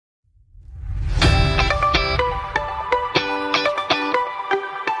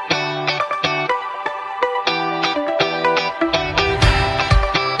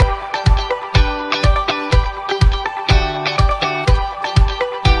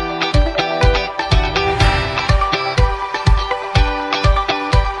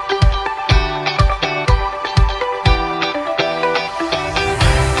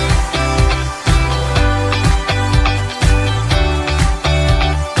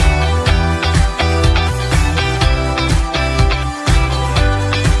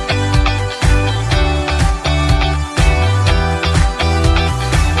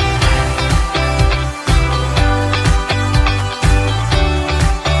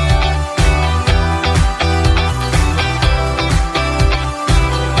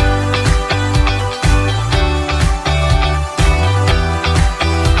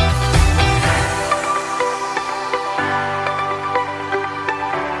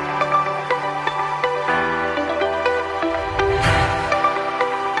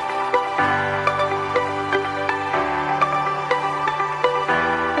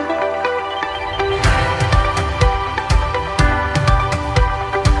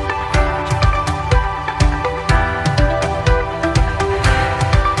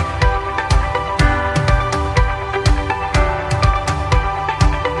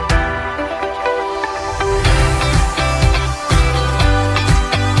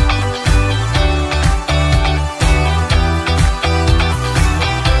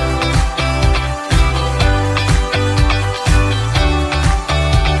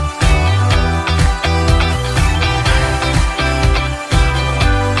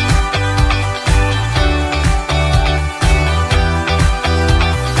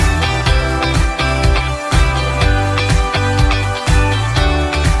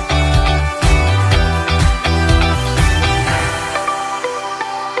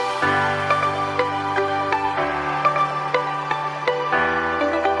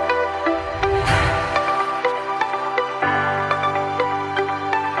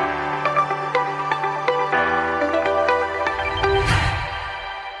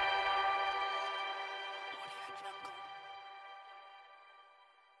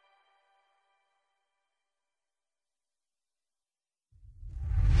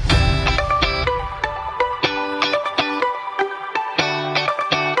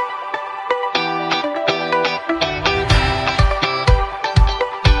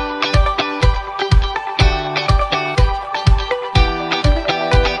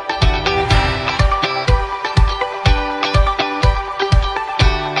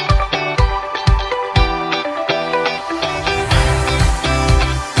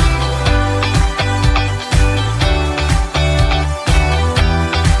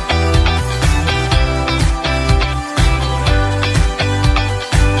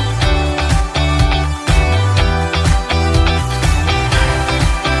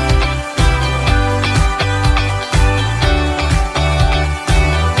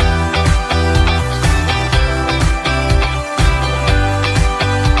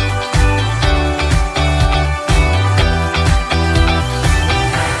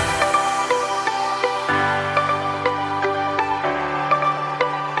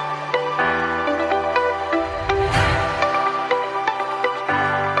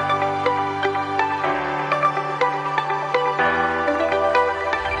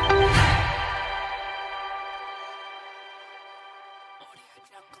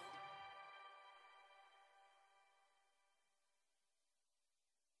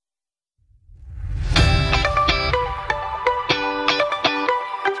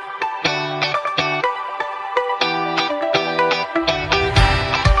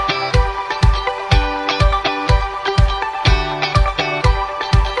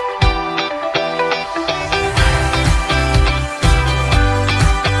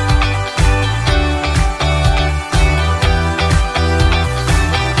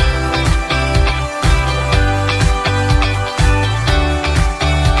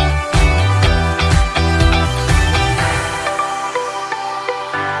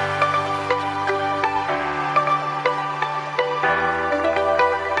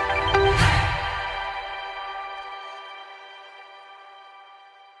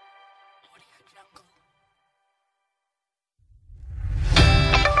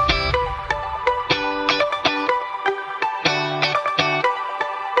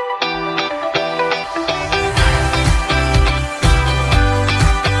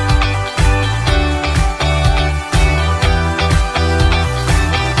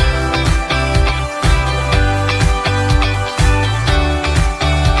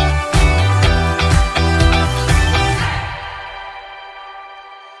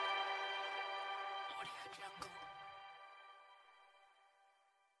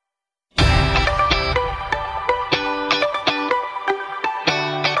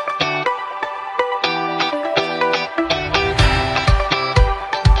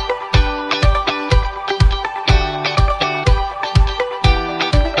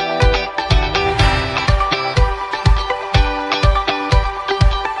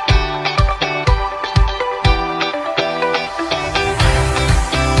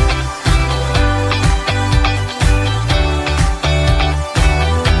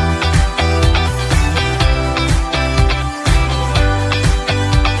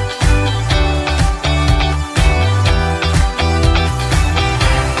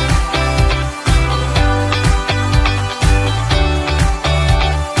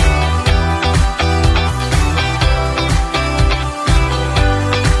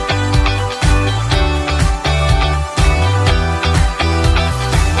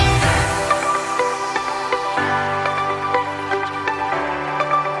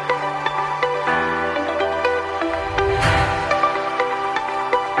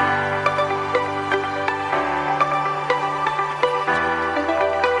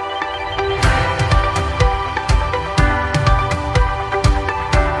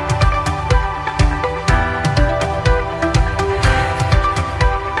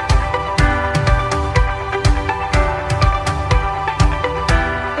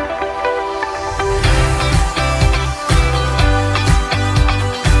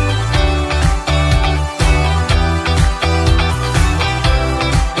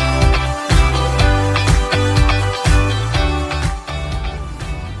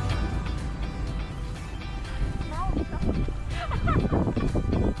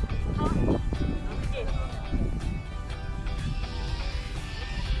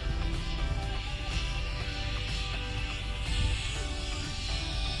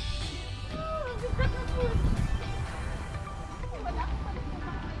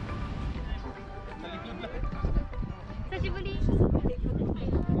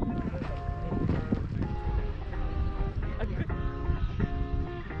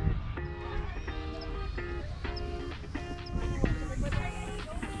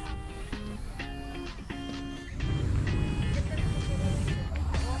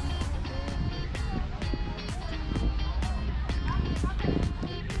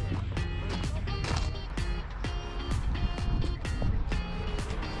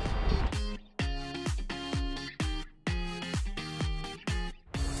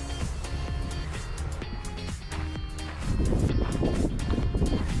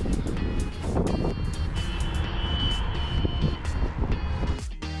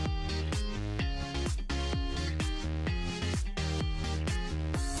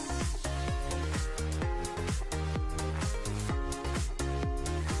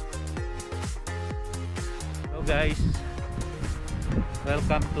Guys,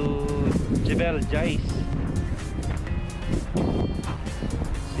 welcome to Jebel Jais.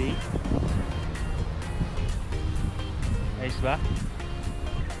 See? Nice ba?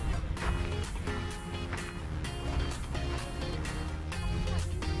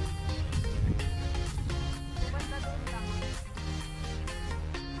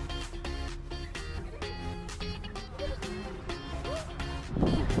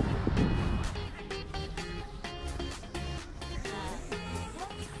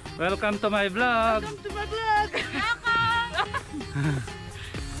 Welcome to my vlog. Welcome to my vlog.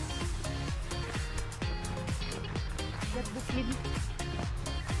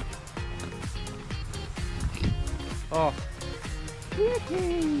 Oh.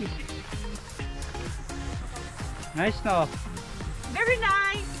 Nice no? Very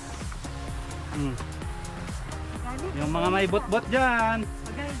nice. Yung mga may bot-bot dyan.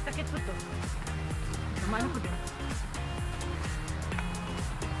 Magaling sakit po to. Kumano ko din.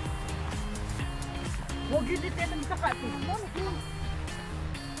 Huwag yun dito yung sakat eh. Hindi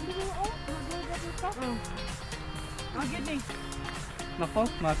mo o? Huwag yun eh. Nako,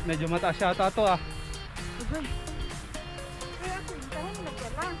 medyo mataas yata ito ah. Okay. Kaya ako, tahan mo na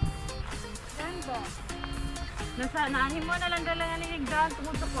pala. Yan ba? Naanin mo na lang dala nga linigdaan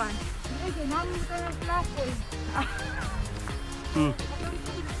tumutukwan. Ay, ginamin ka ng plako eh.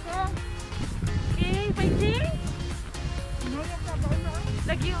 Okay, fighting.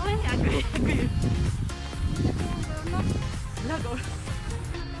 Lagi uy, agoy. Lagaw.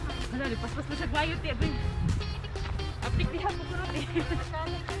 Ano, paspas mo siya gwayo, ti. Aptik diha po kurot, eh.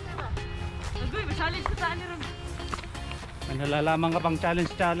 Agoy, masalit sa saan ni Ron. May nalalaman ka pang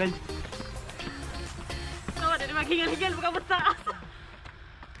challenge. So, dali maghingal-hingal, magkamot sa asa.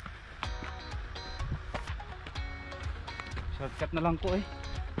 Shortcut na lang ko eh.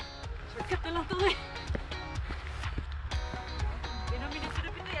 Shortcut na lang to eh. Di namin dito na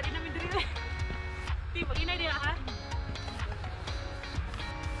pito, yari namin dito eh. Di, pag-inay nila ha.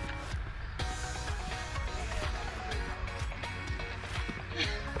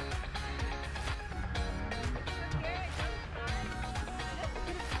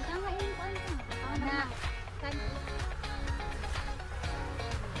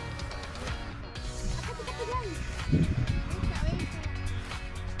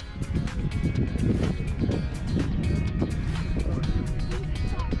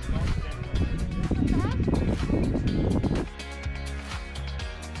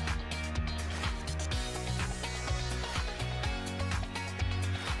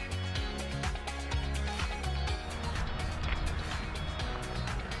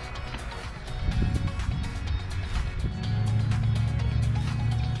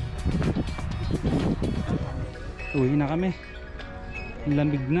 Uwi na kami. Ang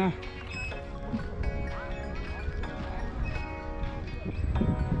lamig na.